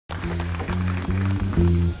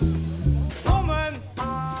Woman!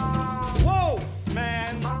 Whoa,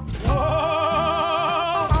 man!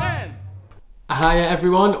 Whoa, man! Hi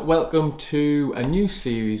everyone, welcome to a new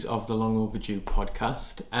series of the Long Overdue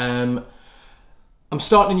podcast. I'm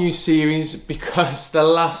starting a new series because the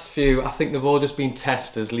last few, I think they've all just been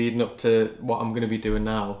testers leading up to what I'm going to be doing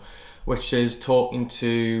now, which is talking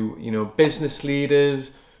to, business leaders,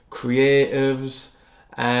 creatives,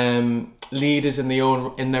 leaders in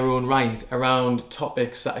their own right around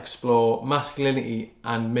topics that explore masculinity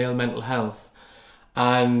and male mental health,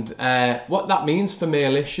 and what that means for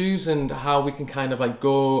male issues, and how we can kind of like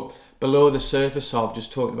go below the surface of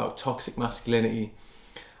just talking about toxic masculinity,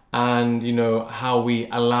 and how we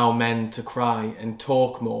allow men to cry and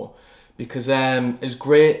talk more. Because as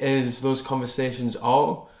great as those conversations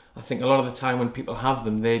are, I think a lot of the time when people have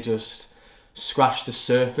them, they just scratch the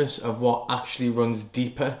surface of what actually runs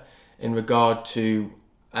deeper in regard to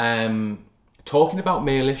talking about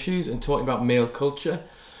male issues and talking about male culture.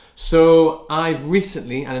 So I've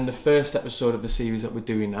recently, and in the first episode of the series that we're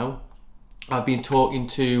doing now, I've been talking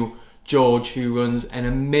to George, who runs an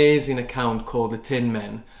amazing account called The Tin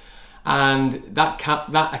Men. And that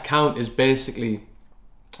account is basically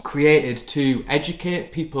created to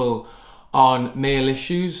educate people on male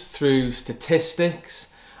issues through statistics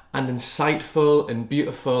and insightful and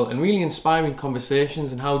beautiful and really inspiring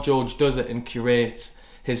conversations. And how George does it and curates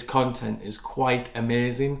his content is quite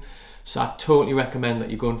amazing. So I totally recommend that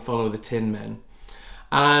you go and follow The Tin Men.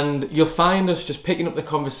 And you'll find us just picking up the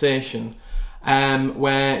conversation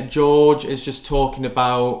where George is just talking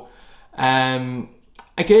about, again,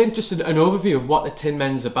 just an overview of what The Tin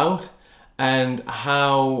Men's about, and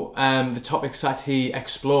how the topics that he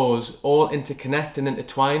explores all interconnect and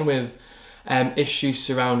intertwine with issues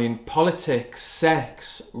surrounding politics,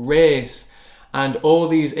 sex, race, and all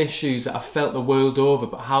these issues that are felt the world over,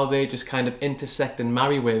 but how they just kind of intersect and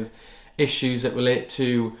marry with issues that relate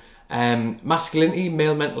to masculinity,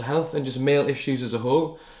 male mental health, and just male issues as a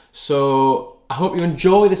whole. So I hope you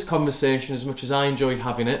enjoy this conversation as much as I enjoyed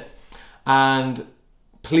having it. And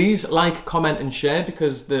please like, comment and share,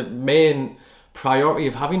 because the main priority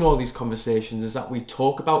of having all these conversations is that we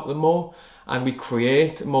talk about them more and we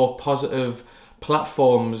create more positive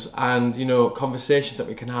platforms and, conversations that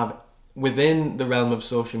we can have within the realm of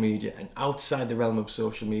social media and outside the realm of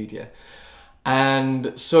social media.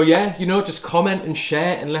 And so, just comment and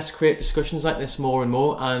share, and let's create discussions like this more and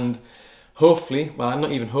more. And hopefully, well,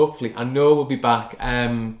 not even hopefully, I know we'll be back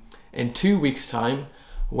in 2 weeks' time,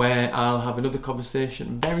 where I'll have another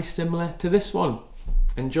conversation very similar to this one.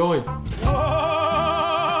 Enjoy. Whoa,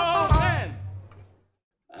 man!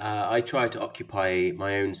 I try to occupy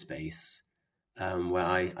my own space where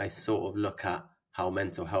I sort of look at how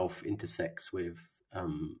mental health intersects with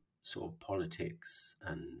sort of politics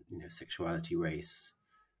and sexuality, race,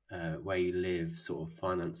 where you live, sort of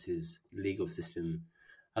finances, legal system.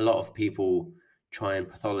 A lot of people try and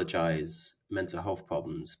pathologize mental health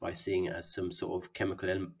problems by seeing it as some sort of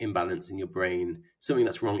chemical imbalance in your brain, something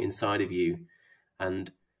that's wrong inside of you,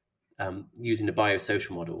 and using the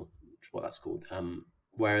biosocial model, which is what that's called.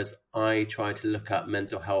 Whereas I try to look at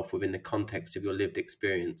mental health within the context of your lived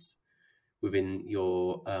experience, within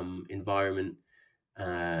your environment,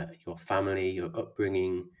 your family, your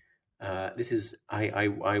upbringing. I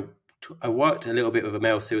worked a little bit with a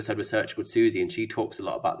male suicide researcher called Susie, and she talks a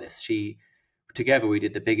lot about this. Together we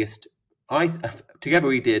did,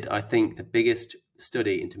 I think, the biggest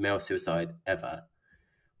study into male suicide ever,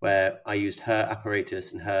 where I used her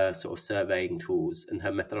apparatus and her sort of surveying tools and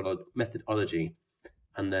her methodology,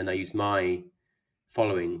 and then I used my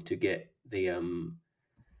following to get the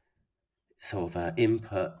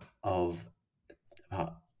input of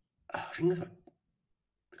about, I think it's like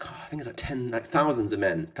thousands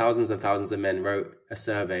and thousands of men wrote a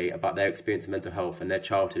survey about their experience of mental health and their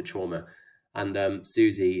childhood trauma. And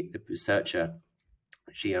Susie, the researcher,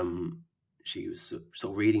 she was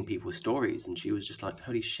sort of reading people's stories, and she was just like,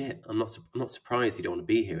 "Holy shit! I'm not surprised you don't want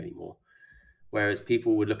to be here anymore." Whereas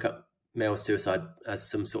people would look at male suicide as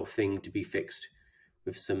some sort of thing to be fixed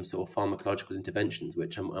with some sort of pharmacological interventions,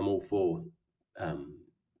 which I'm all for,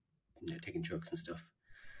 taking drugs and stuff.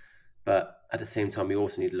 But at the same time, we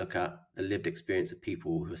also need to look at the lived experience of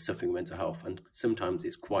people who are suffering mental health. And sometimes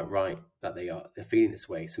it's quite right that they're feeling this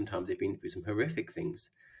way. Sometimes they've been through some horrific things.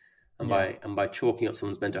 And by chalking up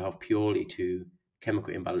someone's mental health purely to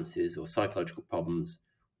chemical imbalances or psychological problems,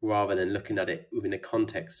 rather than looking at it within the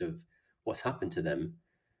context of what's happened to them,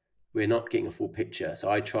 we're not getting a full picture. So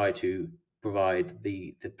I try to provide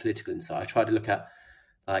the political insight. I try to look at,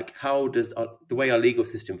 like, how does the way our legal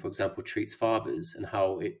system, for example, treats fathers and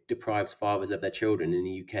how it deprives fathers of their children in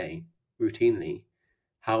the UK routinely.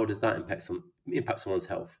 how does that impact someone's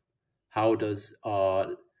health? How does our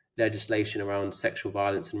legislation around sexual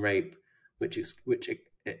violence and rape, which excludes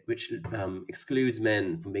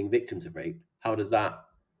men from being victims of rape, how does that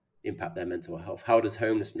impact their mental health? How does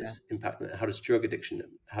homelessness impact them? How does drug addiction?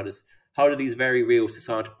 How do these very real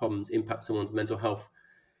societal problems impact someone's mental health?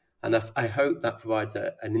 And I hope that provides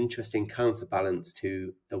an interesting counterbalance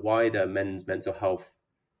to the wider men's mental health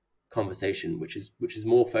conversation, which is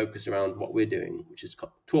more focused around what we're doing, which is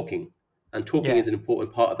talking. And talking is an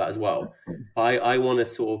important part of that as well. I want to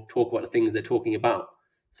sort of talk about the things they're talking about.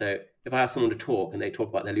 So if I ask someone to talk and they talk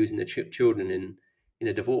about they're losing their children in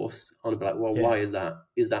a divorce, I'll be like, well, why is that?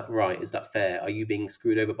 Is that right? Is that fair? Are you being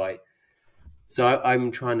screwed over by it? So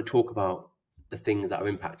I'm trying to talk about the things that are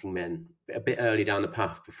impacting men a bit early down the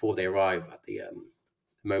path before they arrive at the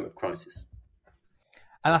moment of crisis.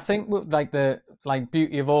 And I think the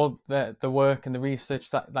beauty of all the work and the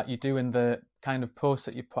research that you do and the kind of posts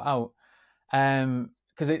that you put out,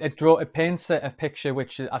 because it paints a picture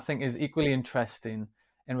which I think is equally interesting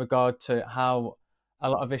in regard to how a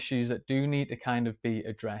lot of issues that do need to kind of be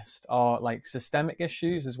addressed are like systemic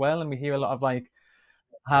issues as well. And we hear a lot of like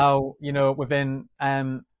how, you know, within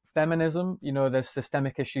feminism, you know, there's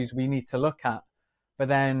systemic issues we need to look at. But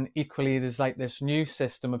then equally, there's like this new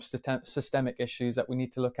system of systemic issues that we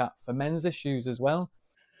need to look at for men's issues as well.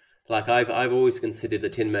 Like I've always considered the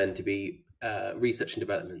Tin Men to be research and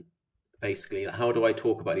development. Basically, how do I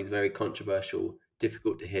talk about these very controversial,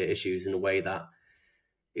 difficult to hear issues in a way that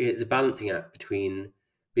it's a balancing act between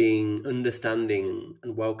being understanding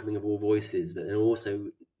and welcoming of all voices, but then also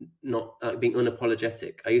not being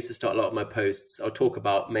unapologetic. I used to start a lot of my posts, I'll talk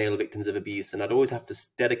about male victims of abuse, and I'd always have to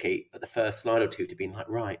dedicate the first slide or two to being like,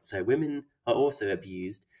 right, so women are also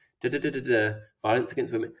abused, violence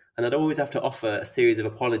against women. And I'd always have to offer a series of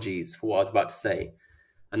apologies for what I was about to say.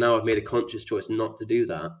 And now I've made a conscious choice not to do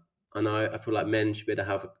that. And I feel like men should be able to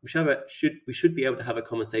have we should be able to have a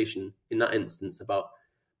conversation in that instance about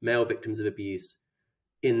male victims of abuse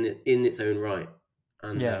in its own right.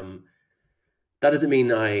 And that doesn't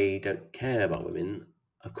mean I don't care about women.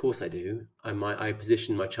 Of course I do. I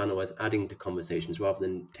position my channel as adding to conversations rather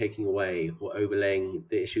than taking away or overlaying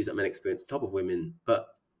the issues that men experience on top of women. But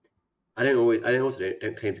I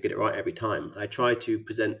don't claim to get it right every time. I try to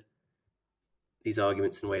present these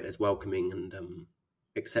arguments in a way that's welcoming and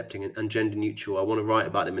accepting and gender neutral. I want to write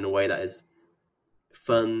about them in a way that is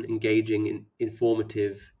fun, engaging,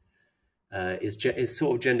 informative, is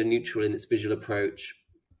sort of gender neutral in its visual approach,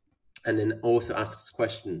 and then also asks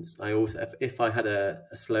questions. If I had a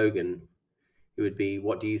slogan, it would be,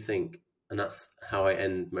 "What do you think?" And that's how I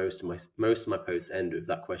end most of my posts end with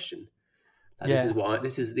that question.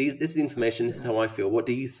 This is this is information. This is how I feel. What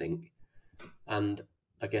do you think? And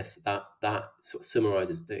I guess that sort of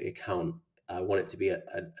summarizes the account. I want it to be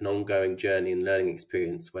an ongoing journey and learning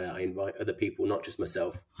experience where I invite other people, not just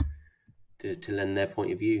myself, to lend their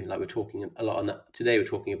point of view. Like we're talking a lot on that today. We're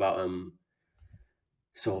talking about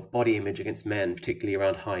sort of body image against men, particularly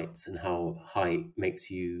around heights, and how height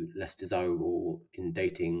makes you less desirable in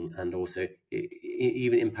dating, and also it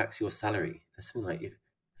even impacts your salary. There's something like if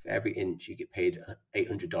for every inch you get paid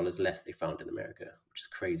 $800 less, they found in America, which is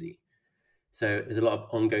crazy. So there's a lot of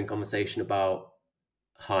ongoing conversation about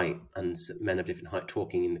height, and men of different height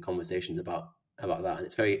talking in the conversations about that, and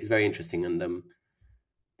it's very interesting. And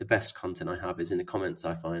the best content I have is in the comments,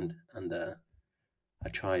 I find, and I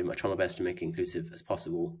try my best to make it inclusive as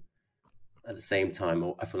possible. At the same time,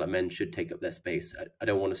 I feel like men should take up their space. I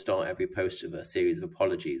don't want to start every post with a series of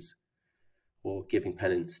apologies or giving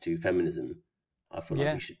penance to feminism. I feel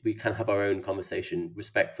like we can have our own conversation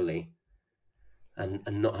respectfully and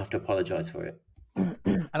not have to apologize for it.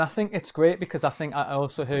 And I think it's great because I think I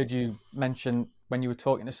also heard you mention when you were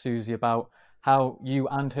talking to Susie about how you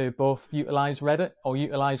and her both utilize Reddit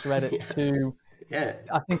to,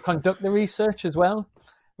 I think, conduct the research as well,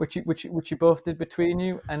 which you both did between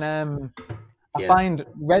you. And I find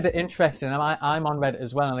Reddit interesting. And I'm on Reddit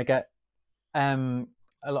as well, and I get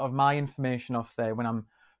a lot of my information off there when I'm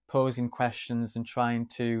posing questions and trying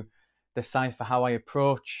to decipher how I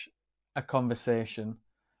approach a conversation.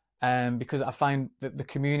 Because I find that the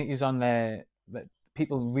communities on there, that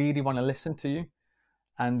people really want to listen to you,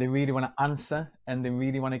 and they really want to answer, and they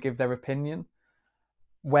really want to give their opinion.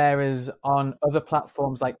 Whereas on other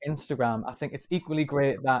platforms like Instagram, I think it's equally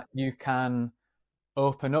great that you can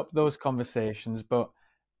open up those conversations, but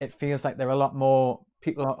it feels like there are a lot more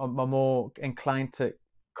people are more inclined to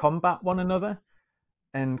combat one another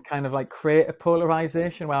and kind of like create a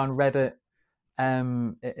polarization, where on Reddit,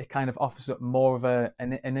 it kind of offers up more of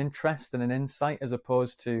an interest and an insight, as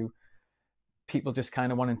opposed to people just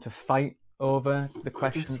kind of wanting to fight over the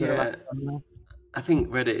questions that are yeah. left on there? I think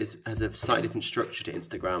Reddit has a slightly different structure to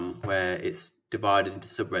Instagram, where it's divided into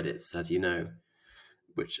subreddits, as you know,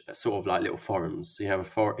 which are sort of like little forums. So you have a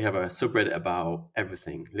subreddit about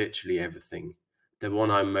everything, literally everything. The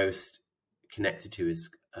one I'm most connected to is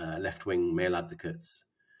left-wing male advocates,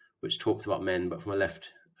 which talks about men, but from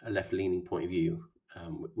a left-leaning point of view,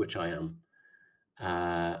 which I am.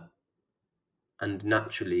 And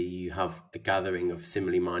naturally, you have a gathering of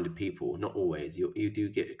similarly minded people. Not always. You do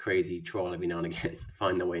get a crazy troll every now and again,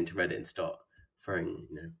 find their way into Reddit and start throwing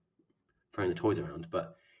the toys around.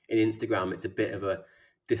 But in Instagram, it's a bit of a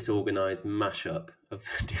disorganized mashup of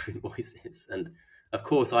different voices. And of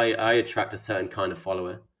course, I attract a certain kind of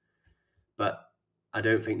follower, but I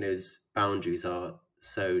don't think those boundaries are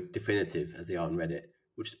so definitive as they are on Reddit,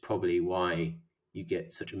 which is probably why you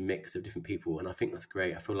get such a mix of different people. And I think that's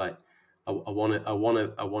great. I feel like I want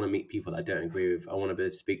to meet people that I don't agree with. I want to be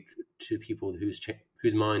able to speak to people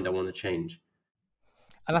whose mind I want to change.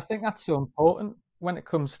 And I think that's so important when it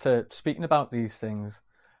comes to speaking about these things,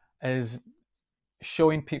 is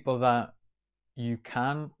showing people that you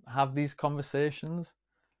can have these conversations.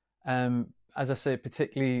 As I say,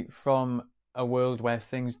 particularly from a world where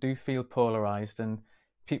things do feel polarized and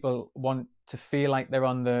people want to feel like they're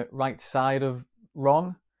on the right side of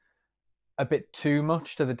wrong a bit too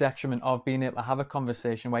much, to the detriment of being able to have a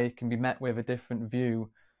conversation where you can be met with a different view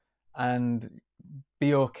and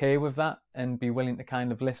be okay with that and be willing to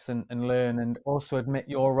kind of listen and learn, and also admit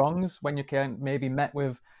your wrongs when you can maybe met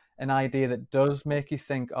with an idea that does make you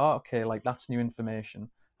think, oh, okay, like that's new information.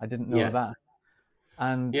 I didn't know that.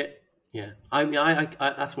 And yeah. I mean, I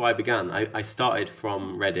that's why I began. I started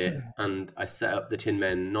from Reddit and I set up the Tin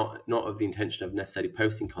Men, not of the intention of necessarily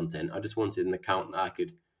posting content. I just wanted an account that I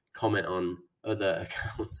could comment on other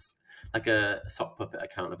accounts, like a sock puppet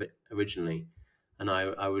account of it originally. And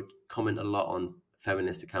I would comment a lot on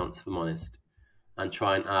feminist accounts, if I'm honest, and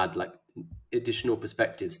try and add like additional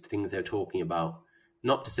perspectives to things they're talking about,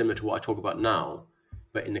 not dissimilar to what I talk about now,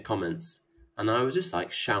 but in the comments. And I was just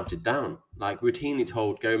like shouted down, like routinely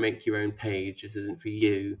told, go make your own page. This isn't for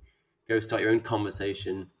you. Go start your own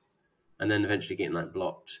conversation. And then eventually getting like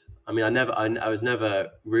blocked. I mean, I was never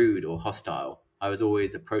rude or hostile. I was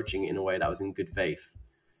always approaching it in a way that was in good faith.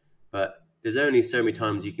 But there's only so many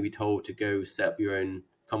times you can be told to go set up your own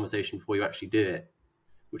conversation before you actually do it,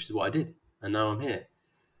 which is what I did. And now I'm here.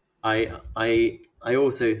 I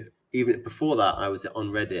also, even before that, I was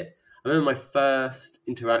on Reddit. I remember my first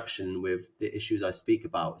interaction with the issues I speak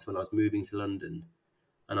about was when I was moving to London,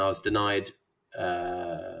 and I was denied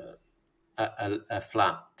a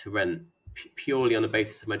flat to rent purely on the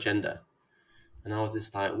basis of my gender. And I was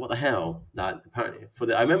just like, what the hell? Like, apparently,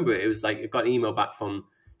 I remember it was like, I got an email back from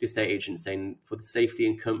the estate agent saying, for the safety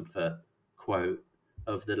and comfort, quote,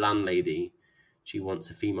 of the landlady, she wants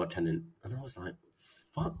a female tenant. And I was like,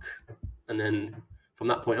 fuck. And then from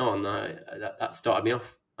that point on, that started me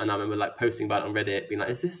off. And I remember like posting about it on Reddit, being like,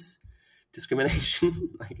 is this discrimination?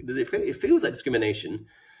 Like, it feels like discrimination.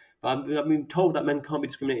 But I've been told that men can't be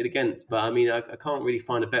discriminated against. But I mean, I can't really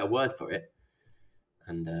find a better word for it.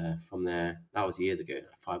 And from there, that was years ago,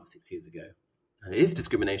 5 or 6 years ago. And it is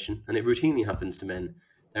discrimination, and it routinely happens to men.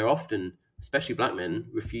 They're often, especially black men,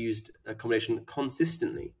 refused accommodation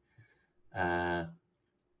consistently. So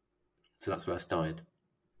that's where I started.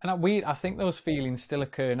 And I think those feelings still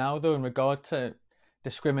occur now, though, in regard to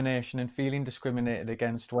discrimination and feeling discriminated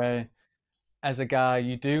against, where as a guy,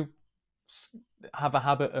 you do have a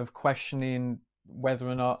habit of questioning whether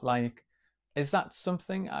or not, like, is that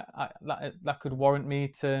something that could warrant me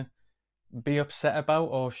to be upset about,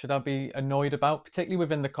 or should I be annoyed about, particularly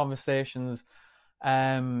within the conversations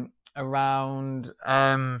around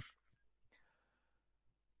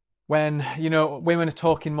when, you know, women are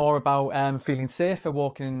talking more about feeling safer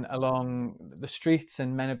walking along the streets,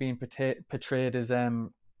 and men are being portrayed as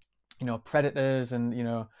you know, predators, and, you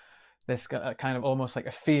know, this kind of almost like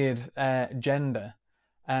a feared gender.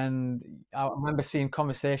 And I remember seeing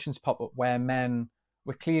conversations pop up where men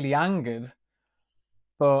were clearly angered,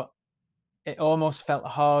 but it almost felt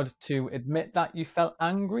hard to admit that you felt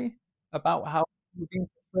angry about how you were being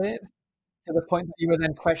portrayed, to the point that you were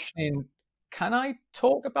then questioning, can I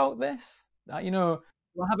talk about this? You know,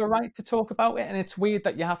 do I have a right to talk about it? And it's weird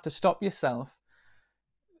that you have to stop yourself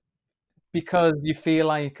because you feel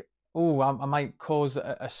like, oh, I might cause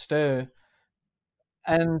a stir.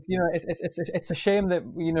 And, you know, it's a shame that,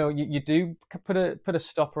 you know, you do put a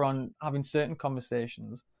stopper on having certain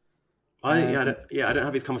conversations. I don't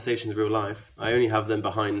have these conversations in real life. I only have them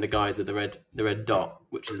behind the guise of the red dot,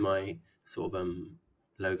 which is my sort of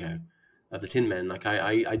logo of the Tin Men. Like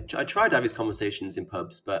I tried to have these conversations in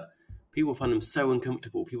pubs, but people find them so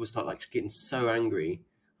uncomfortable. People start like getting so angry,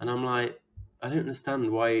 and I'm like, I don't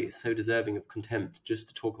understand why it's so deserving of contempt just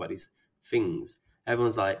to talk about these things.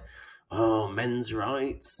 Everyone's like, oh, men's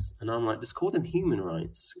rights, and I'm like, just call them human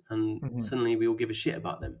rights, and suddenly we all give a shit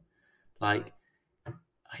about them. Like,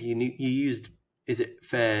 you used, is it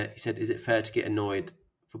fair? He said, is it fair to get annoyed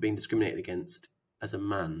for being discriminated against as a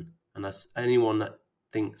man? And that's anyone that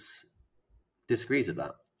disagrees with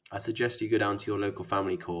that. I suggest you go down to your local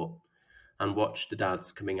family court and watch the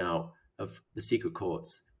dads coming out of the secret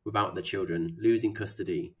courts without their children, losing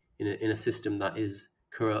custody in a system that is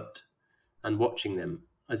corrupt, and watching them.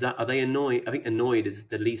 Are they annoyed? I think annoyed is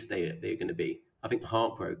the least they're going to be. I think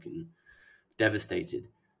heartbroken, devastated.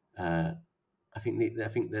 I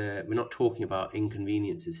think we're not talking about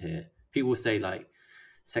inconveniences here. People say like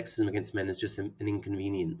sexism against men is just an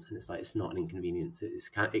inconvenience, and it's like, it's not an inconvenience.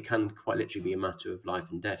 It can quite literally be a matter of life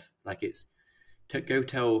and death. Like, it's go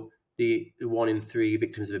tell the 1 in 3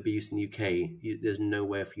 victims of abuse in the UK, there's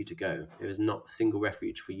nowhere for you to go. There is not a single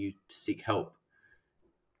refuge for you to seek help.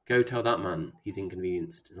 Go tell that man he's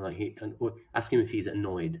inconvenienced. Or ask him if he's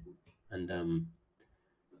annoyed. And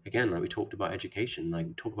again, like we talked about education, like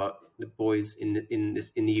we talk about the boys in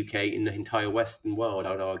the UK, in the entire Western world,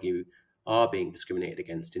 I would argue, are being discriminated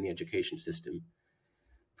against in the education system,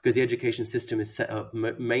 because the education system is set up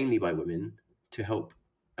mainly by women to help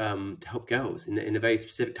girls in a very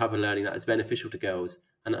specific type of learning that is beneficial to girls,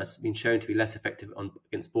 and that's been shown to be less effective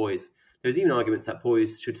against boys. There's even arguments that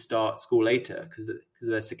boys should start school later because of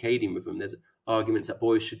their circadian rhythm. There's arguments that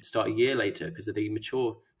boys should start a year later because they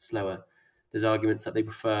mature slower. There's arguments that they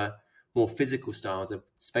prefer more physical styles of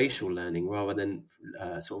spatial learning rather than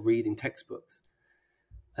sort of reading textbooks.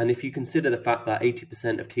 And if you consider the fact that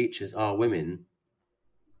 80% of teachers are women,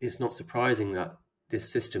 it's not surprising that this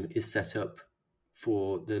system is set up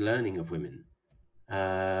for the learning of women.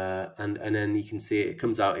 And then you can see it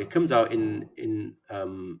comes out in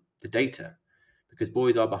the data, because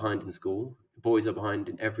boys are behind in school. Boys are behind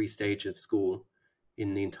in every stage of school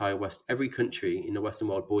in the entire West. Every country in the Western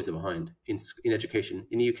world, boys are behind in education.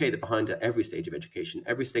 In the UK, they're behind at every stage of education,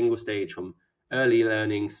 every single stage, from early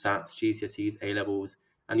learning, SATs, GCSEs, A-levels,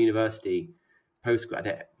 and university,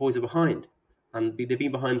 postgrad. Boys are behind, and they've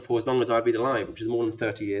been behind for as long as I've been alive, which is more than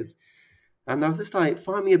 30 years. And I was just like,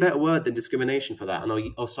 find me a better word than discrimination for that,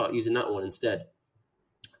 and I'll start using that one instead.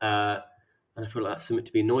 And I feel like that's something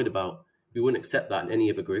to be annoyed about. We wouldn't accept that in any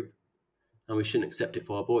other group, and we shouldn't accept it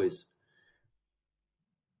for our boys.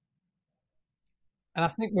 And I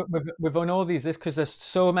think we've on all these, because there's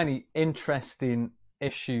so many interesting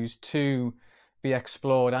issues to be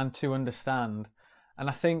explored and to understand. And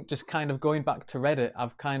I think just kind of going back to Reddit,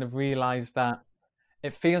 I've kind of realized that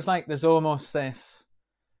it feels like there's almost this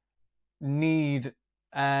need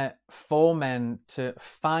for men to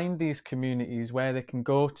find these communities where they can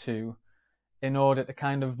go to in order to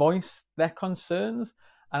kind of voice their concerns.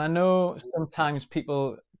 And I know sometimes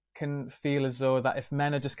people can feel as though that if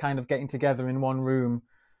men are just kind of getting together in one room,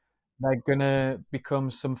 they're going to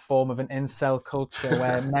become some form of an incel culture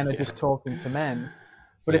where men are just talking to men.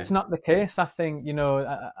 But it's not the case. I think,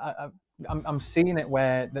 I'm seeing it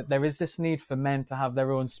where that there is this need for men to have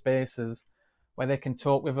their own spaces where they can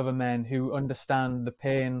talk with other men who understand the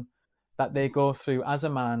pain that they go through as a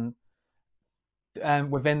man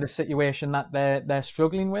within the situation that they're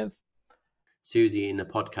struggling with. Susie, in the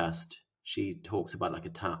podcast, she talks about like a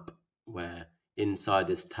tap, where inside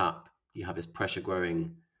this tap you have this pressure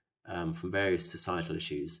growing from various societal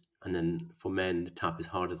issues, and then for men the tap is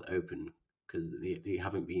harder to open because they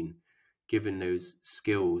haven't been given those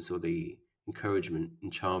skills or the encouragement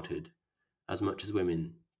in childhood as much as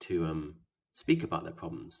women to speak about their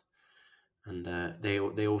problems. And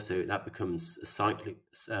they also, that becomes a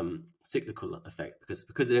cyclical effect,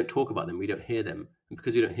 because they don't talk about them, we don't hear them, and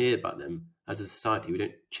because we don't hear about them as a society, we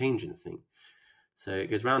don't change anything. So it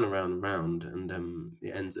goes round and round and round, and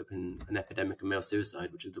it ends up in an epidemic of male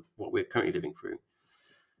suicide, which is what we're currently living through.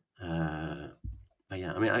 But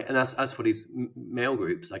yeah, I mean, and as for these male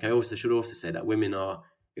groups, like I should also say that women are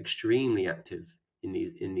extremely active in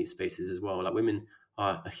these spaces as well. Like, women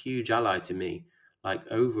are a huge ally to me. Like,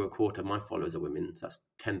 over a quarter of my followers are women. So that's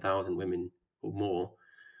 10,000 women or more.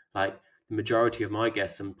 Like, the majority of my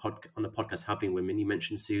guests on the podcast have been women. You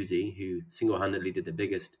mentioned Susie, who single-handedly did the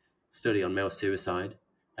biggest study on male suicide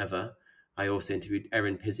ever. I also interviewed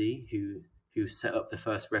Erin Pizzey, who set up the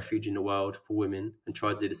first refuge in the world for women and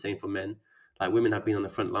tried to do the same for men. Like, women have been on the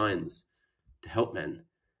front lines to help men.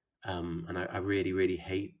 And I really, really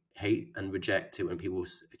hate and reject it when people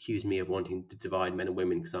accuse me of wanting to divide men and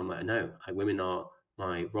women, because I'm like, no, women are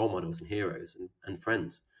my role models and heroes and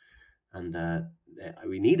friends. and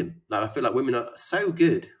we need them. Like, I feel like women are so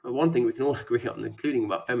good. One thing we can all agree on, including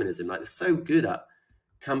about feminism, like they're so good at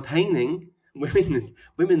campaigning. Women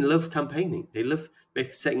love campaigning. They love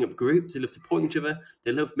setting up groups. They love supporting each other.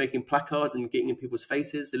 They love making placards and getting in people's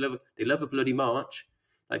faces. They love a bloody march.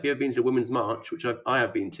 Like, if you've ever been to a women's march, which I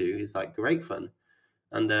have been to, it's like great fun.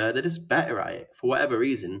 And they're just better at it for whatever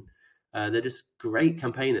reason. They're just great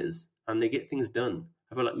campaigners, and they get things done.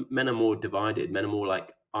 I feel like men are more divided. Men are more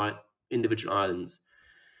like individual islands,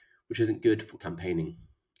 which isn't good for campaigning.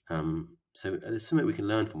 So there's something we can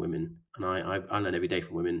learn from women, and I learn every day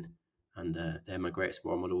from women, and they're my greatest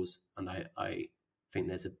role models. And I think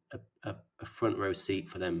there's a front row seat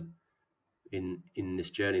for them in this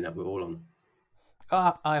journey that we're all on.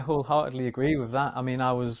 I wholeheartedly agree with that. I mean,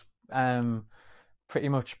 I was pretty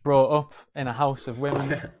much brought up in a house of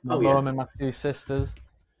women, my mum and my two sisters.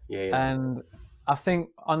 Yeah. And I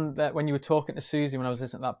think on that, when you were talking to Susie, when I was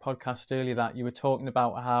listening to that podcast earlier, that you were talking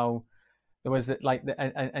about how there was like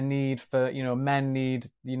a need for, men need,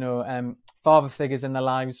 father figures in their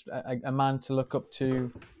lives, a man to look up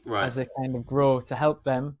to as they kind of grow, to help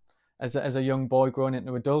them as a young boy growing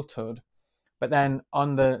into adulthood. But then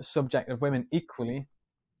on the subject of women equally,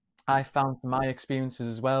 I found from my experiences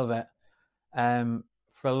as well that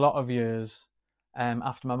for a lot of years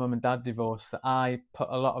after my mum and dad divorced, that I put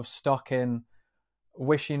a lot of stock in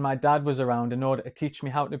wishing my dad was around in order to teach me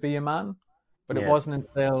how to be a man. But it wasn't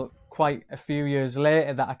until quite a few years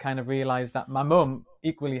later that I kind of realised that my mum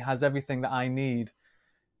equally has everything that I need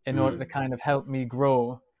in order to kind of help me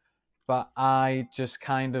grow. But I just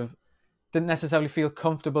kind of didn't necessarily feel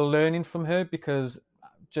comfortable learning from her, because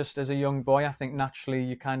just as a young boy, I think naturally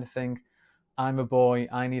you kind of think, I'm a boy,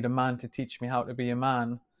 I need a man to teach me how to be a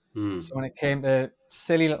man. So when it came to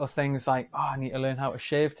silly little things like, I need to learn how to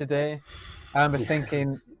shave today, I remember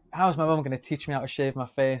thinking, how's my mum going to teach me how to shave my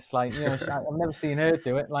face? Like, I've never seen her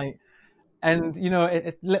do it. Like, and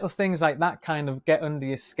little things like that kind of get under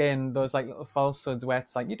your skin. Those like little falsehoods where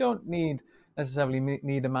it's like, you don't necessarily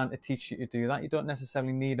need a man to teach you to do that. You don't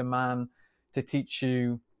necessarily need a man to teach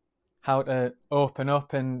you how to open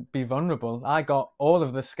up and be vulnerable. I got all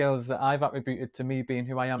of the skills that I've attributed to me being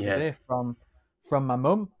who I am today from my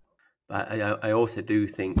mum. But I also do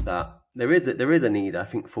think that there is a need, I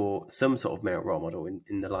think, for some sort of male role model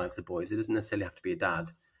in the lives of boys. It doesn't necessarily have to be a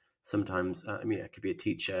dad. Sometimes, it could be a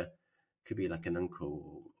teacher, it could be like an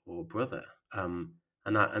uncle or brother. And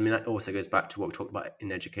that also goes back to what we talked about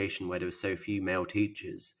in education, where there were so few male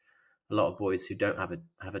teachers. A lot of boys who don't have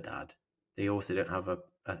a dad, they also don't have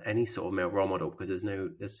any sort of male role model, because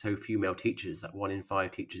there's so few male teachers. That 1 in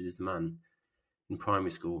 5 teachers is a man in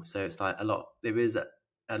primary school. So it's like there is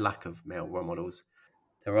a lack of male role models.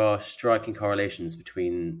 There are striking correlations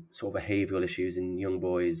between sort of behavioural issues in young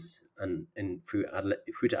boys and through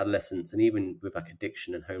to adolescence, and even with like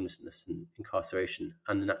addiction and homelessness and incarceration.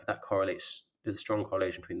 And that correlates. There's a strong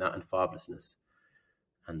correlation between that and fatherlessness.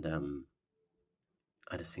 And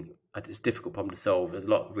I just think it's a difficult problem to solve. There's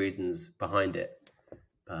a lot of reasons behind it.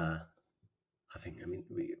 I think,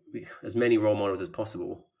 we as many role models as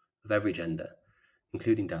possible of every gender,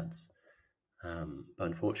 including dads. But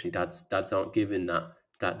unfortunately, dads aren't given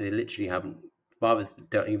that they literally haven't. Fathers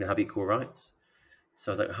don't even have equal rights.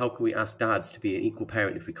 So I was like, how can we ask dads to be an equal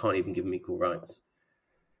parent if we can't even give them equal rights?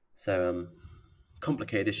 So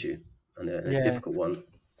complicated issue and a difficult one.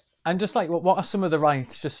 And just like, what are some of the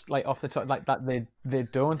rights, just like off the top, like that they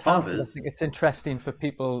don't have? I think it's interesting for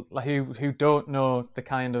people like who don't know the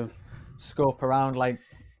kind of scope around like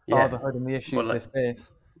fatherhood and the issues they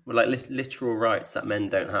face. Well, like literal rights that men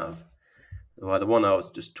don't have. Well, the one I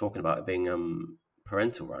was just talking about being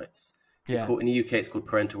parental rights. In the UK, it's called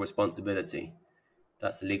parental responsibility.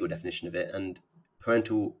 That's the legal definition of it. And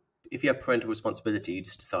if you have parental responsibility, you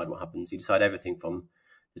just decide what happens. You decide everything from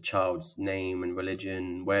the child's name and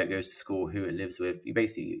religion, where it goes to school, who it lives with.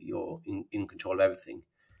 You're in control of everything.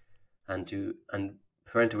 And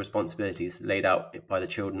parental responsibility is laid out by the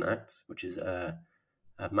Children Act, which is a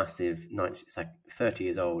massive, it's like 30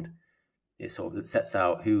 years old. It sort of sets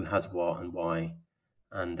out who has what and why.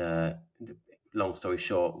 And long story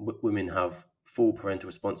short, women have full parental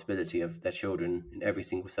responsibility of their children in every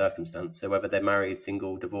single circumstance. So whether they're married,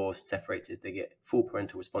 single, divorced, separated, they get full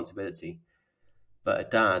parental responsibility. But a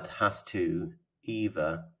dad has to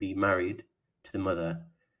either be married to the mother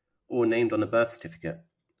or named on a birth certificate.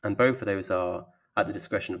 And both of those are at the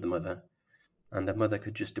discretion of the mother. And the mother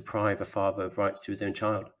could just deprive a father of rights to his own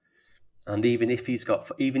child. And even if he's got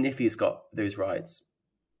those rights,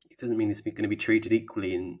 it doesn't mean he's going to be treated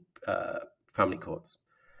equally in family courts.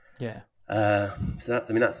 Yeah. So that's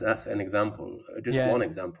an example, just one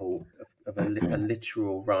example of a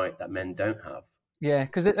literal right that men don't have. Yeah,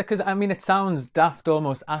 because I mean, it sounds daft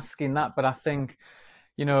almost asking that, but I think,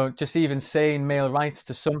 just even saying male rights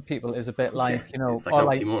to some people is a bit like, it's like or an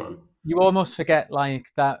like oxymoron. you almost forget like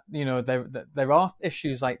that, there are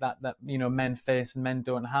issues like that men face and men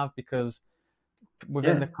don't have, because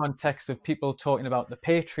within the context of people talking about the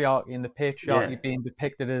patriarchy and the patriarchy being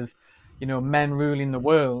depicted as, men ruling the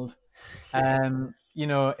world,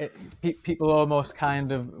 people almost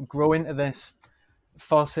kind of grow into this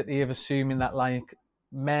falsity of assuming that like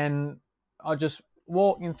men are just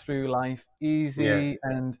walking through life easy,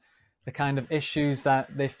 and the kind of issues that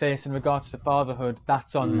they face in regards to fatherhood,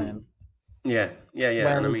 that's on them. Yeah.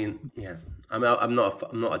 Whereas, And I'm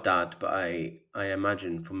not a dad, but I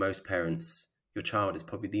imagine for most parents, your child is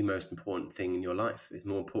probably the most important thing in your life. It's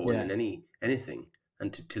more important than anything.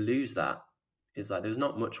 And to lose that is like, there's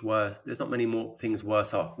not much worse. There's not many more things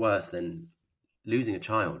worse than losing a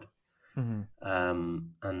child. And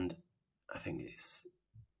I think it's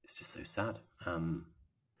just so sad. And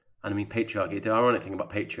I mean, patriarchy. The ironic thing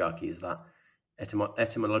about patriarchy is that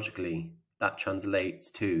etymologically, that translates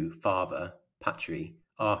to father, patri,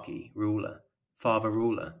 archy, ruler, father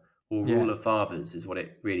ruler, or ruler fathers is what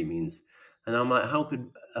it really means. And I'm like, how could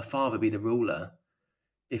a father be the ruler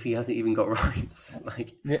if he hasn't even got rights?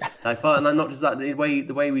 Like father, and not just that, the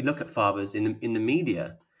way we look at fathers in the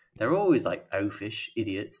media, they're always like oafish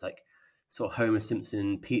idiots, like sort of Homer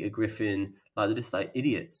Simpson, Peter Griffin, like they're just like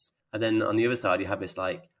idiots. And then on the other side, you have this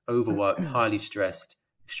like overworked, highly stressed,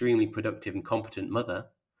 extremely productive and competent mother.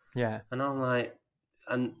 Yeah. And I'm like,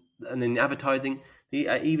 and then advertising,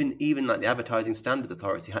 even like the Advertising Standards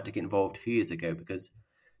Authority had to get involved a few years ago, because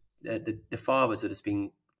the fathers are just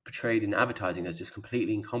being portrayed in advertising as just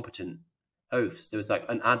completely incompetent oafs. There was like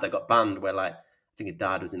an ad that got banned where like, I think a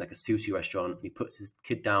dad was in like a sushi restaurant and he puts his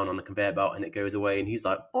kid down on the conveyor belt and it goes away and he's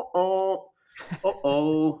like, oh,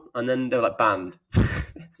 and then they're like banned.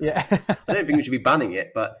 I don't think we should be banning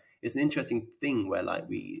it, but it's an interesting thing where like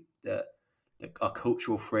our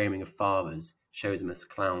cultural framing of fathers shows them as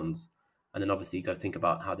clowns, and then obviously you got to think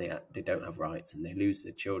about how they don't have rights and they lose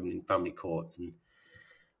their children in family courts, and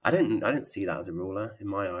I don't see that as a ruler in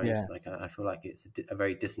my eyes. Yeah. Like I feel like it's a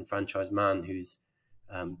very disenfranchised man who's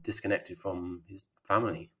disconnected from his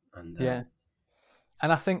family, and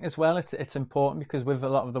and I think as well it's important, because with a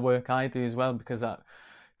lot of the work I do as well, because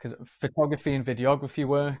photography and videography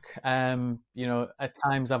work, at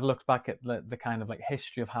times I've looked back at the kind of like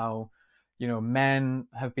history of how men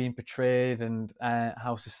have been portrayed and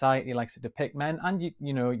how society likes to depict men, and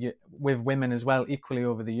you with women as well equally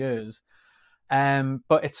over the years.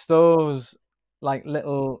 But it's those like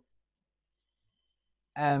little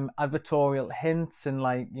advertorial hints and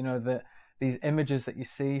like these images that you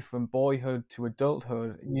see from boyhood to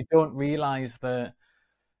adulthood. You don't realize that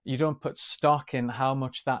you don't put stock in how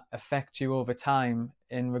much that affects you over time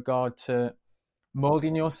in regard to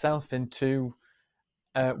molding yourself into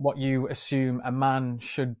what you assume a man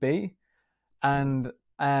should be, and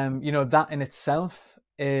that in itself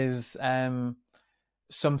is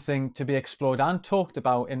something to be explored and talked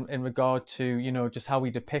about in regard to just how we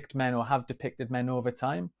depict men or have depicted men over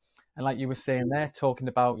time. And like you were saying there, talking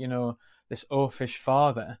about this oafish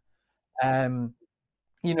father,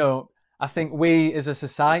 I think we as a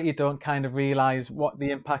society don't kind of realize what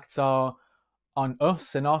the impacts are on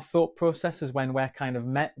us and our thought processes when we're kind of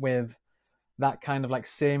met with that kind of like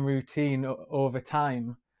same routine over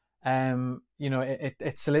time.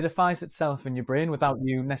 It solidifies itself in your brain without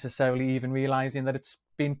you necessarily even realizing that it's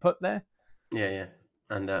been put there. Yeah.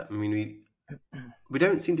 And I mean, we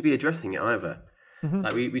don't seem to be addressing it either. Mm-hmm.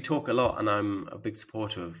 Like we talk a lot, and I'm a big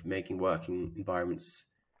supporter of making working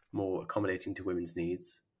environments more accommodating to women's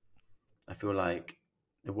needs. I feel like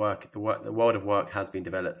the world of work has been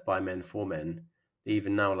developed by men for men.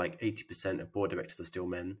 Even now, like 80% of board directors are still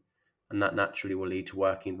men, and that naturally will lead to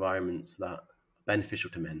working environments that are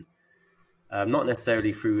beneficial to men. Not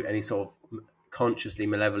necessarily through any sort of consciously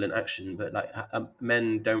malevolent action, but like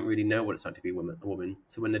men don't really know what it's like to be a woman.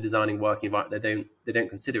 So when they're designing working environment, they don't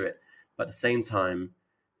consider it. But at the same time,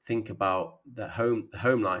 think about the home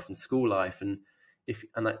life and school life, and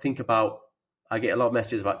think about. I get a lot of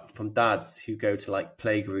messages from dads who go to like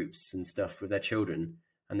play groups and stuff with their children,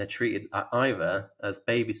 and they're treated either as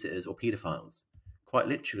babysitters or paedophiles. Quite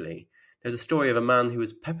literally, there's a story of a man who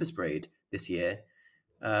was pepper sprayed this year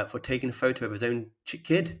for taking a photo of his own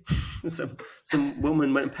kid. some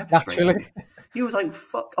woman went and pepper sprayed him. He was like,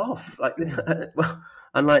 "Fuck off!" Like, well,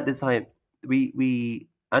 and like there's like we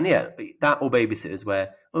And yeah, that or babysitters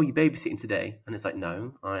where, oh, you're babysitting today, and it's like,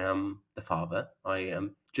 no, I am the father. I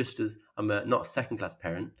am not a second class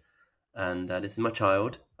parent, and this is my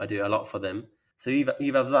child. I do a lot for them. So you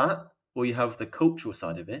have that, or you have the cultural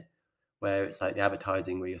side of it, where it's like the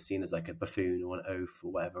advertising, where you're seen as like a buffoon or an oaf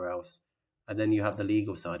or whatever else, and then you have the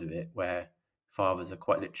legal side of it, where fathers are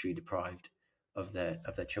quite literally deprived of their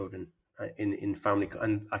children in family,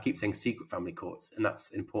 and I keep saying secret family courts, and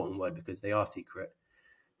that's an important word because they are secret.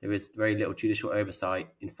 There is very little judicial oversight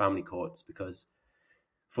in family courts because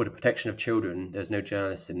for the protection of children, there's no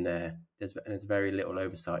journalists in there. There's very little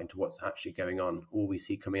oversight into what's actually going on. All we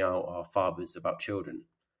see coming out are fathers about children.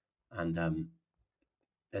 And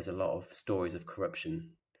there's a lot of stories of corruption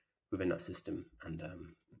within that system. And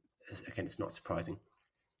again, it's not surprising.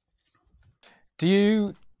 Do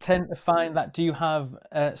you tend to find that, do you have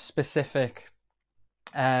a specific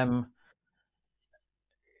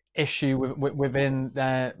issue within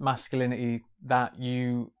their masculinity that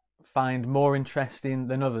you find more interesting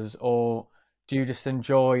than others, or do you just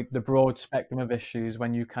enjoy the broad spectrum of issues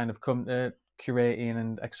when you kind of come to curating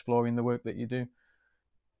and exploring the work that you do?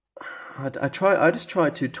 I just try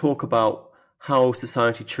to talk about how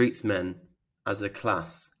society treats men as a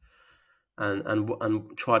class,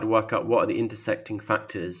 and try to work out what are the intersecting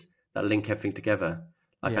factors that link everything together.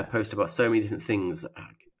 Like I post about so many different things,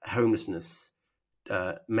 homelessness,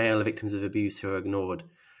 male victims of abuse who are ignored,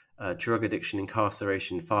 drug addiction,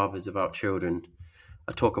 incarceration, fathers about children.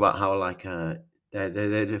 I talk about how like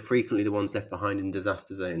they're frequently the ones left behind in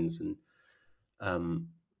disaster zones,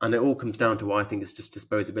 and it all comes down to what I think is just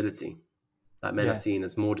disposability. That men are seen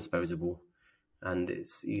as more disposable, and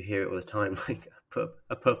you hear it all the time. Like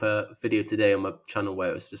I put up a video today on my channel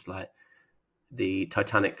where it was just like the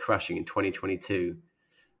Titanic crashing in 2022.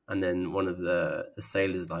 And then one of the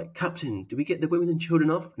sailors like, Captain, do we get the women and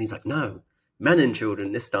children off? And he's like, no, men and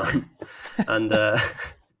children this time. and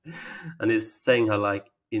it's saying how like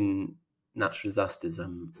in natural disasters,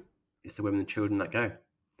 it's the women and children that go.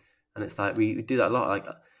 And it's like we do that a lot. Like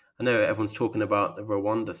I know everyone's talking about the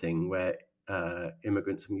Rwanda thing where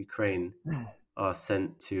immigrants from Ukraine are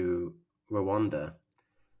sent to Rwanda,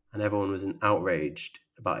 and everyone was outraged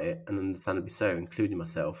about it, and understandably so, including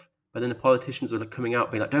myself. But then the politicians were coming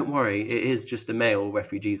out being like, don't worry, it is just the male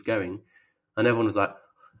refugees going. And everyone was like,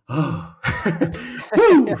 oh,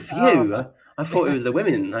 woo, phew. I thought it was the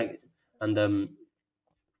women. And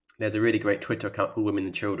there's a really great Twitter account called Women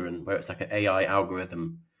and Children, where it's like an AI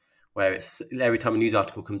algorithm, where it's every time a news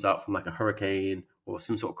article comes out from like a hurricane or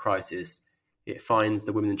some sort of crisis, it finds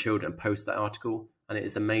the women and children and posts that article. And it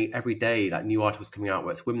is every day, like new articles coming out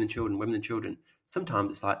where it's women and children, women and children.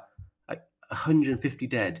 Sometimes it's like 150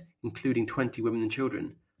 dead, including 20 women and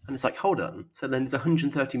children. And it's like, hold on. So then there's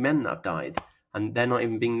 130 men that have died, and they're not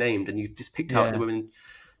even being named, and you've just picked out the women.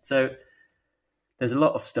 So there's a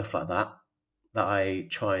lot of stuff like that I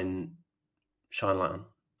try and shine light on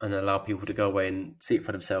and allow people to go away and see it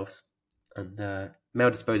for themselves. And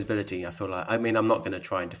male disposability, I feel like, I'm not going to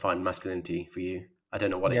try and define masculinity for you. I don't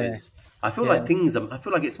know what it is. I feel like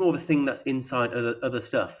it's more of a thing that's inside other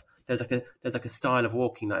stuff. There's like a style of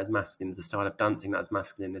walking that is masculine. There's a style of dancing that is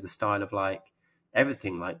masculine. There's a style of like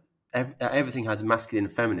everything. Like everything has masculine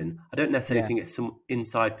and feminine. I don't necessarily think it's some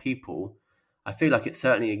inside people. I feel like it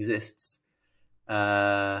certainly exists.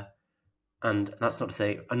 And that's not to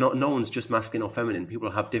say no one's just masculine or feminine. People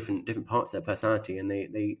have different parts of their personality, and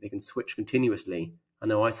they can switch continuously. I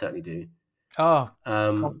know I certainly do.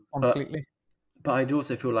 Completely. But I do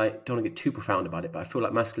also feel like, don't want to get too profound about it, but I feel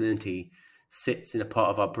like masculinity sits in a part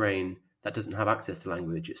of our brain that doesn't have access to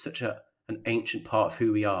language. It's such an ancient part of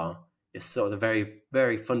who we are. It's sort of a very,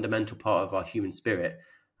 very fundamental part of our human spirit.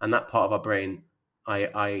 And that part of our brain,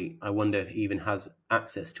 I wonder if it even has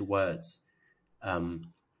access to words. In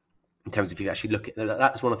terms of, if you actually look at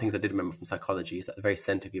that's one of the things I did remember from psychology, is at the very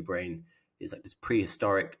center of your brain is like this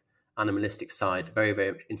prehistoric animalistic side, very,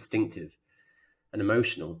 very instinctive and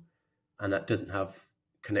emotional. And that doesn't have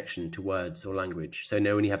connection to words or language. So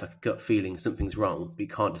when you have a gut feeling something's wrong, but you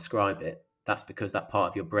can't describe it, that's because that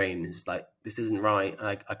part of your brain is like, this isn't right.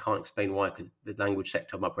 I can't explain why, because the language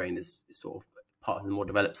sector of my brain is sort of part of the more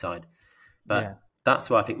developed side. But that's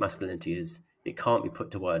why I think masculinity is. It can't be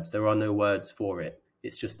put to words. There are no words for it.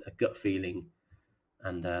 It's just a gut feeling.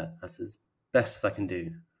 And that's as best as I can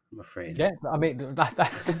do, I'm afraid. Yeah, I mean,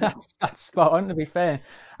 that's spot on, to be fair.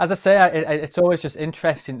 As I say, it's always just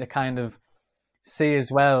interesting to kind of see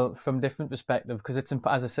as well from different perspective, because it's,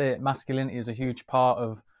 as I say, masculinity is a huge part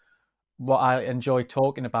of what I enjoy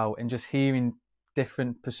talking about, and just hearing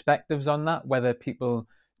different perspectives on that, whether people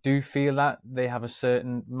do feel that they have a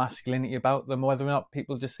certain masculinity about them, whether or not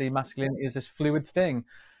people just see masculinity as this fluid thing.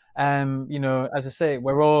 You know, as I say,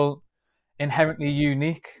 we're all inherently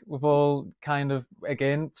unique. We've all kind of,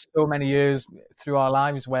 again, so many years through our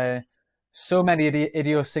lives where so many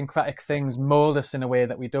idiosyncratic things mold us in a way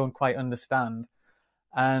that we don't quite understand.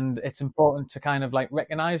 And it's important to kind of like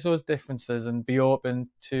recognize those differences and be open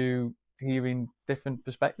to hearing different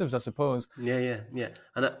perspectives, I suppose. Yeah.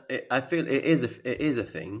 And I feel it is a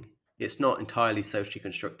thing. It's not entirely socially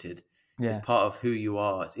constructed. It's Yeah. part of who you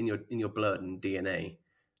are. It's in your blood and DNA,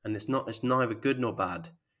 and it's neither good nor bad.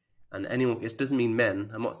 And anyone, it doesn't mean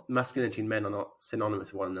men. Masculinity and men are not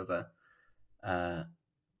synonymous with one another.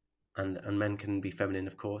 And men can be feminine,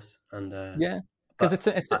 of course. And Yeah. Because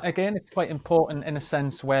it's quite important in a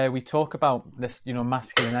sense where we talk about this, you know,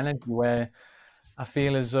 masculine energy, where I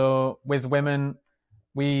feel as though with women,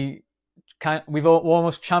 we've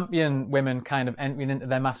almost championed women kind of entering into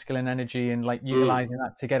their masculine energy and like utilizing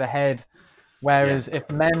that to get ahead. Whereas if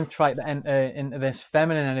men try to enter into this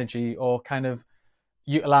feminine energy or kind of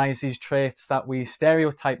utilize these traits that we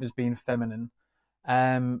stereotype as being feminine,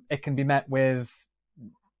 it can be met with,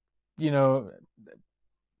 you know,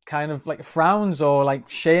 kind of like frowns or like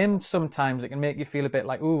shame. Sometimes it can make you feel a bit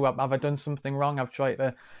like, "Ooh, have I done something wrong? I've tried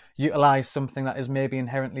to utilize something that is maybe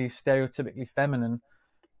inherently stereotypically feminine."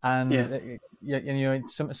 And you know,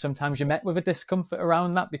 sometimes you're met with a discomfort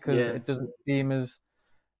around that because it doesn't seem as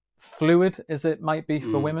fluid as it might be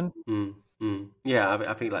for women. Yeah,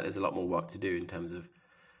 I think like there's a lot more work to do in terms of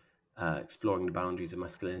exploring the boundaries of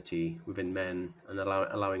masculinity within men and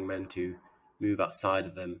allowing men to move outside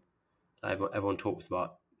of them. Everyone talks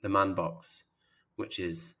about the man box, which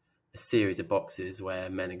is a series of boxes where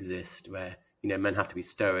men exist, where, you know, men have to be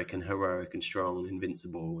stoic and heroic and strong and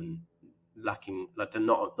invincible and lacking, like they're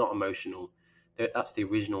not emotional. That's the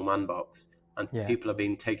original man box, and people are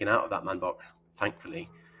being taken out of that man box, thankfully.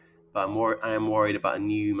 But I am worried about a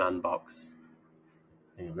new man box.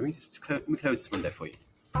 Hang on, let me close this window for you.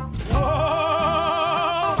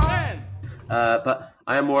 Whoa, man! But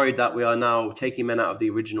I am worried that we are now taking men out of the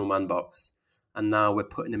original man box, and now we're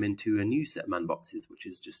putting them into a new set of man boxes, which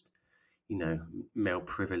is just, you know, male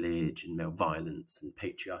privilege and male violence and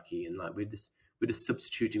patriarchy, and like we're just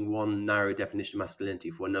substituting one narrow definition of masculinity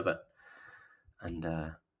for another. And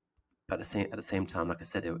but at the same time, like I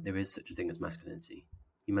said, there is such a thing as masculinity.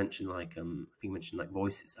 You mentioned like I think you mentioned like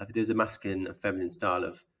voices. I think there's a masculine and feminine style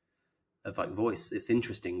of like voice. It's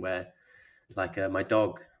interesting where like my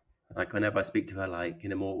dog, like whenever I speak to her like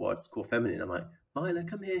in a more what's called feminine, I'm like, Mila,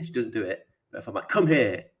 come here. She doesn't do it. But if I'm like, come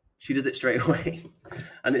here, she does it straight away.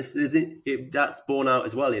 And that's borne out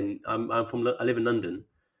as well. I live in London,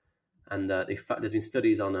 and there's been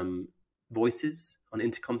studies on voices on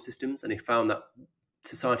intercom systems, and they found that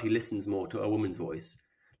society listens more to a woman's voice.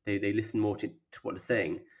 They listen more to what they're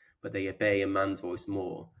saying, but they obey a man's voice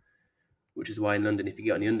more. Which is why in London, if you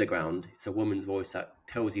get on the underground, it's a woman's voice that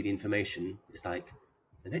tells you the information. It's like,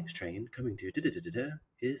 the next train coming to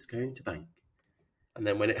is going to Bank. And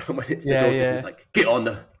then when it's the doorstep, it's like, get on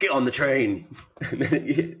the train.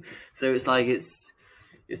 So it's like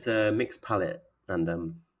it's a mixed palette,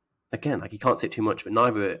 and again, like you can't say too much, but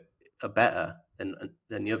neither are better than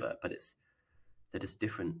the other. But they're just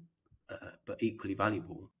different, but equally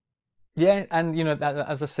valuable. Yeah, and you know, that,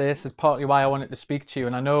 as I say, this is partly why I wanted to speak to you.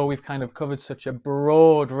 And I know we've kind of covered such a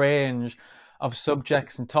broad range of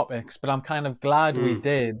subjects and topics, but I'm kind of glad we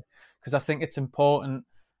did, because I think it's important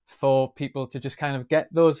for people to just kind of get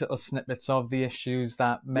those little snippets of the issues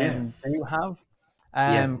that men do have.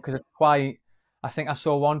 Because it's quite, I think I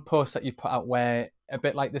saw one post that you put out where, a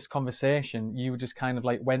bit like this conversation, you just kind of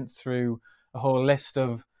like went through a whole list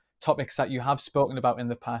of topics that you have spoken about in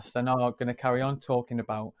the past and are going to carry on talking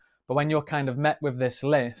about. But when you're kind of met with this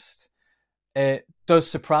list, it does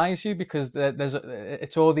surprise you, because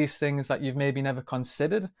it's all these things that you've maybe never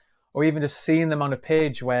considered, or even just seeing them on a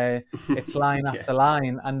page where it's line after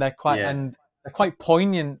line, and they're quite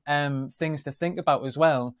poignant things to think about as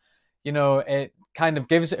well. You know, it kind of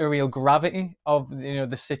gives it a real gravity of, you know,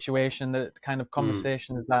 the situation, the kind of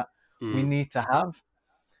conversations that we need to have.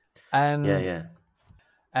 And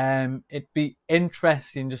it'd be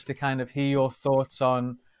interesting just to kind of hear your thoughts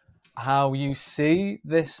on how you see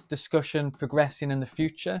this discussion progressing in the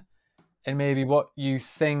future, and maybe what you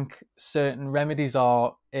think certain remedies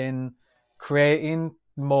are in creating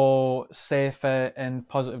more safer and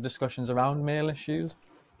positive discussions around male issues.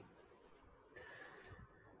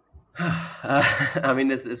 I mean,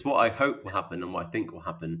 there's what I hope will happen and what I think will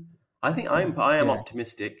happen. I think I am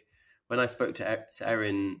optimistic. When I spoke to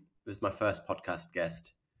Erin, was my first podcast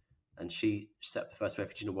guest, and she set up the first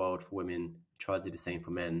refuge in the world for women tried to do the same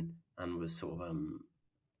for men and was sort of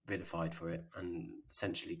vilified for it, and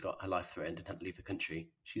essentially got her life threatened and had to leave the country.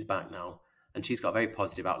 She's back now, and she's got a very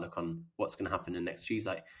positive outlook on what's going to happen in the next.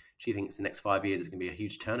 She thinks the next 5 years is going to be a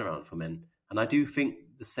huge turnaround for men, and I do think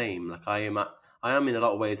the same. Like I am in a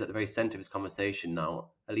lot of ways at the very center of this conversation now,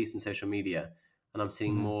 at least in social media, and I'm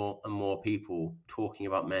seeing more and more people talking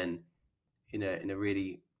about men in a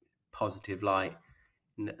really positive light.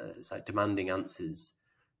 It's like demanding answers,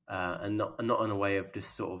 and not in a way of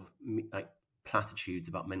just sort of like platitudes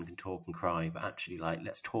about men can talk and cry, but actually like,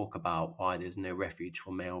 let's talk about why there's no refuge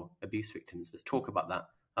for male abuse victims. Let's talk about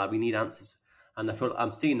that. We need answers, and I feel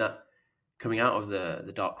I'm seeing that coming out of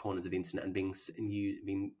the dark corners of the internet and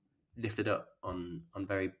being lifted up on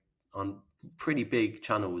pretty big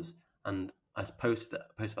channels. And I posted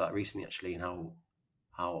about that recently, actually, and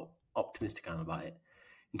how optimistic I am about it.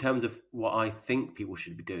 In terms of what I think people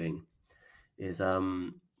should be doing is,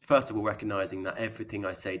 first of all, recognizing that everything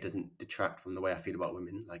I say doesn't detract from the way I feel about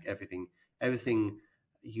women. Like everything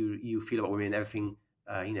you feel about women, everything,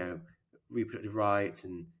 reproductive rights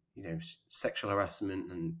and, sexual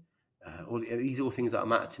harassment and these are all things that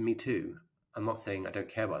matter to me too. I'm not saying I don't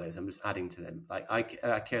care about those. I'm just adding to them. Like I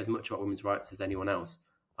care as much about women's rights as anyone else.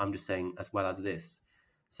 I'm just saying as well as this.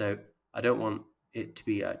 So I don't want it to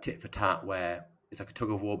be a tit for tat where it's like a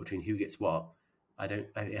tug of war between who gets what.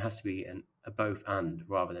 It has to be a both and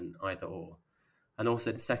rather than either or. And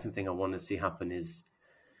also the second thing I want to see happen is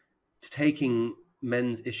taking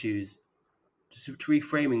men's issues, just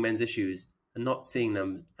reframing men's issues and not seeing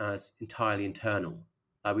them as entirely internal.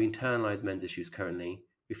 We internalize men's issues currently.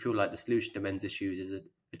 We feel like the solution to men's issues is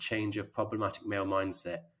a change of problematic male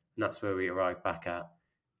mindset. And that's where we arrive back at,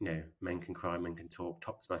 men can cry, men can talk,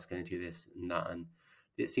 toxic masculinity, this and that. And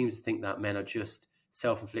it seems to think that men are just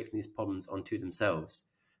self-inflicting these problems onto themselves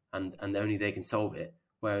and only they can solve it.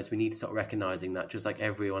 Whereas we need to start recognizing that just like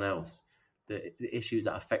everyone else, the issues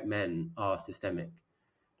that affect men are systemic.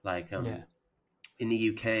 Like in the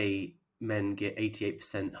UK, men get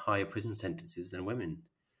 88% higher prison sentences than women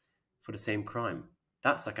for the same crime.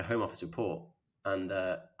 That's like a Home Office report. And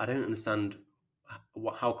I don't understand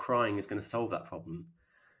how crying is going to solve that problem.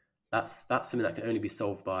 That's something that can only be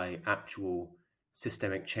solved by actual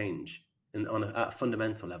systemic change and at a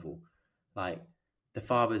fundamental level. Like the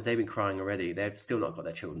fathers, they've been crying already. They've still not got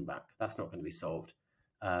their children back. That's not going to be solved.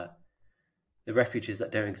 The refuges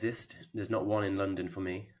that don't exist, there's not one in London for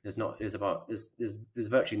me. There's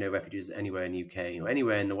virtually no refuges anywhere in the UK or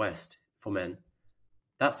anywhere in the West for men.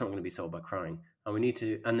 That's not going to be solved by crying. And we need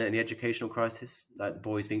to, and then the educational crisis, like the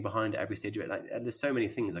boys being behind at every stage of it. Like there's so many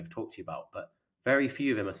things I could talk to you about, but very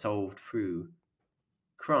few of them are solved through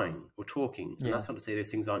crying or talking. And that's not to say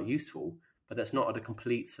those things aren't useful, but that's not a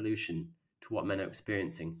complete solution to what men are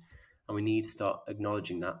experiencing. And we need to start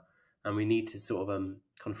acknowledging that. And we need to sort of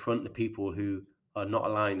confront the people who are not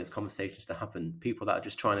allowing these conversations to happen. People that are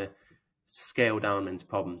just trying to scale down men's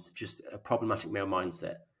problems, just a problematic male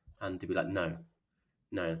mindset, and to be like, no,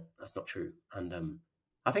 that's not true. And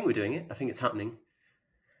I think we're doing it. I think it's happening.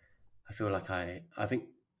 I feel like I think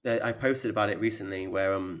I posted about it recently,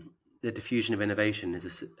 where the diffusion of innovation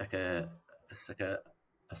is like a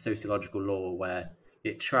sociological law where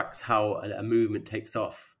it tracks how a movement takes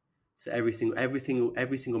off. So every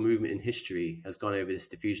single movement in history has gone over this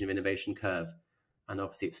diffusion of innovation curve, and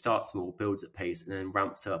obviously it starts small, builds at pace, and then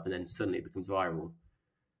ramps up, and then suddenly it becomes viral.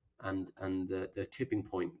 And the tipping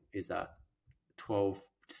point is at 12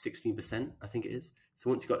 to 16%, I think it is. So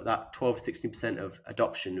once you've got that 12 to 16% of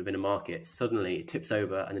adoption within a market, suddenly it tips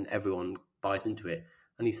over, and then everyone buys into it.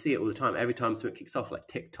 And you see it all the time. Every time something kicks off, like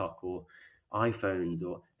TikTok or iPhones,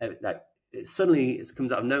 or like it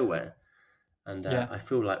comes out of nowhere. And I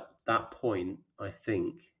feel like that point, I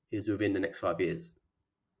think, is within the next 5 years.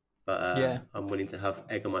 But I'm willing to have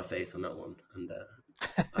egg on my face on that one. And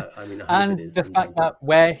I mean, I hope and it is. The fact that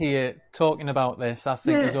we're here talking about this, I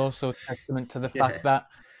think, is also testament to the fact that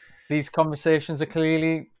these conversations are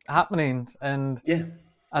clearly happening. And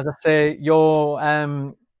as I say, your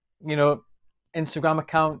Instagram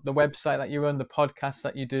account, the website that you run, the podcast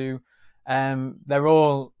that you do, they're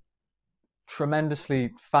all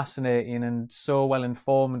tremendously fascinating and so well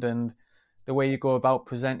informed, and the way you go about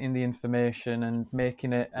presenting the information and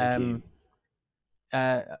making it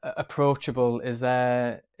approachable is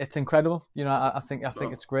it's incredible. I think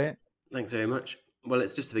it's great. Thanks very much. Well,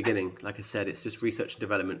 it's just the beginning. Like I said, it's just research and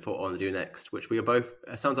development for what I want to do next, which we are both.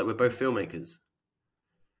 It sounds like we're both filmmakers,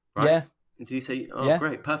 right? Yeah. Did you say? Oh,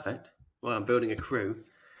 great, perfect. Well, I'm building a crew.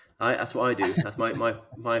 That's what I do. That's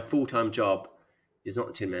my full-time job. Is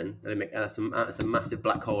not Tin Men. That's a massive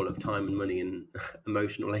black hole of time and money and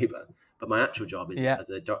emotional labour. but my actual job is as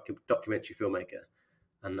a documentary filmmaker.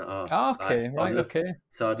 And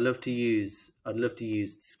So I'd love to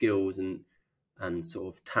use skills and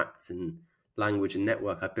sort of tact and language and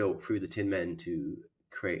network I built through the Tin Men to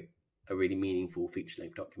create a really meaningful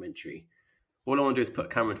feature-length documentary. All I want to do is put a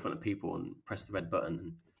camera in front of people and press the red button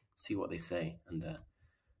and see what they say. And I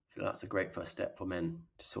feel that's a great first step for men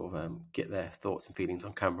to sort of get their thoughts and feelings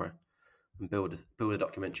on camera and build a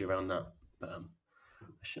documentary around that. But I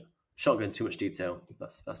shan't go into too much detail.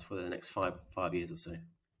 That's for the next five years or so.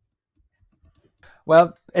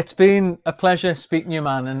 Well, it's been a pleasure speaking to you,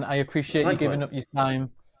 man, and I appreciate you giving up your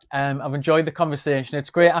time. I've enjoyed the conversation. It's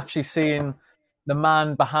great actually seeing the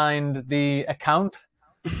man behind the account.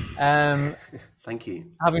 Thank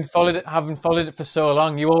you. Having followed it for so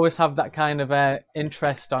long, you always have that kind of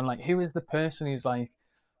interest on, like, who is the person who's like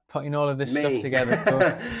putting all of this stuff together.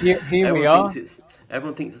 So here we are.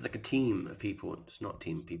 Everyone thinks it's like a team of people. It's not a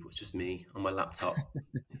team of people. It's just me on my laptop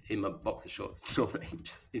in my boxer shorts, normally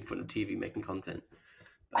just in front of TV making content.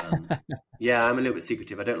 Yeah, I'm a little bit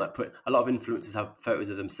secretive. I don't like a lot of influencers have photos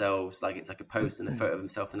of themselves, like it's like a post and a photo of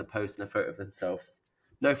themselves and a post and a photo of themselves.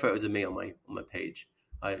 No photos of me on my page.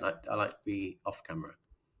 I like to be off camera.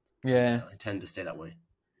 Yeah, I tend to stay that way.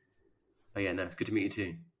 But yeah, no, it's good to meet you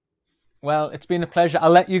too. Well, it's been a pleasure.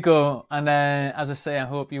 I'll let you go, and as I say, I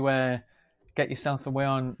hope you get yourself away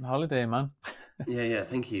on holiday, man. Yeah,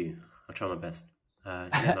 thank you. I'll try my best. I'll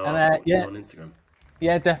watch you on Instagram.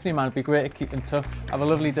 Yeah, definitely, man. It'd be great to keep in touch. Have a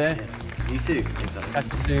lovely day. Yeah, you too. Thanks, Alex.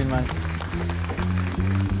 Catch you soon, man.